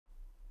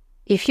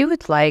If you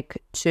would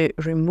like to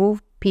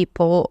remove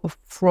people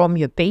from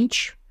your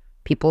page,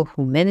 people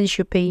who manage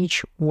your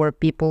page or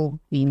people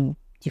in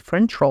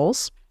different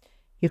roles,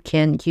 you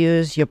can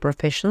use your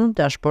professional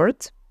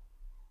dashboard,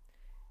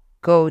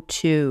 go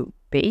to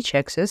page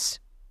access.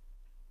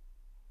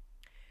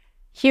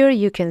 Here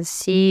you can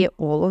see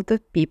all of the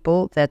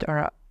people that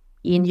are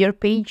in your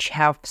page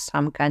have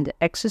some kind of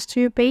access to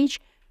your page,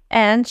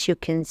 and you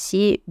can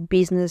see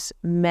business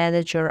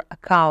manager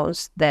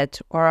accounts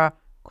that are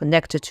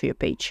connected to your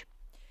page.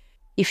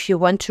 If you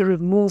want to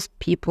remove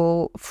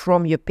people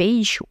from your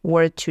page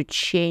or to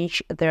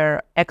change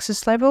their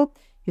access level,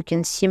 you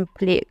can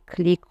simply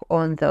click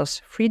on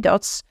those three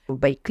dots.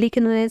 By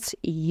clicking on it,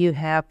 you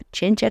have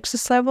change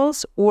access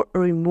levels or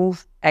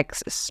remove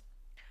access.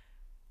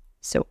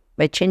 So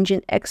by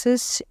changing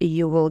access,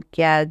 you will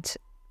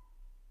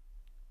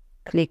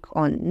click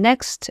on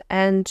next,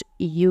 and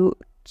you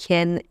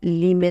can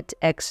limit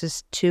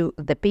access to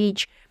the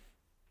page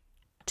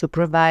to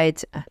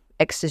provide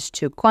access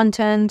to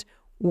content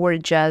or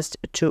just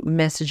to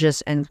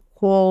messages and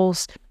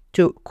calls,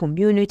 to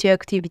community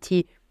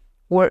activity,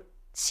 or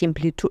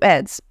simply to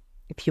ads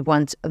if you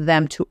want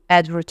them to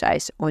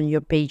advertise on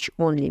your page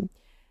only.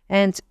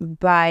 And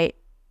by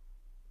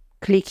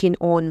clicking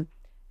on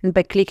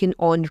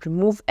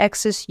remove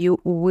access, you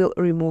will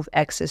remove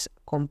access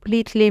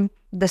completely.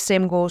 The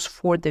same goes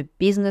for the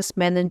business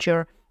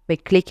manager. By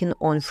clicking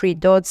on three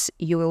dots,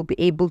 you will be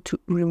able to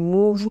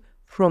remove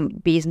from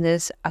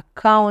business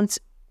accounts.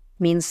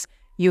 Means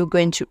you're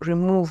going to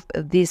remove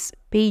this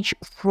page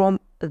from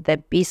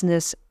the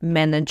business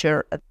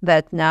manager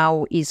that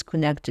now is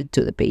connected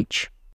to the page.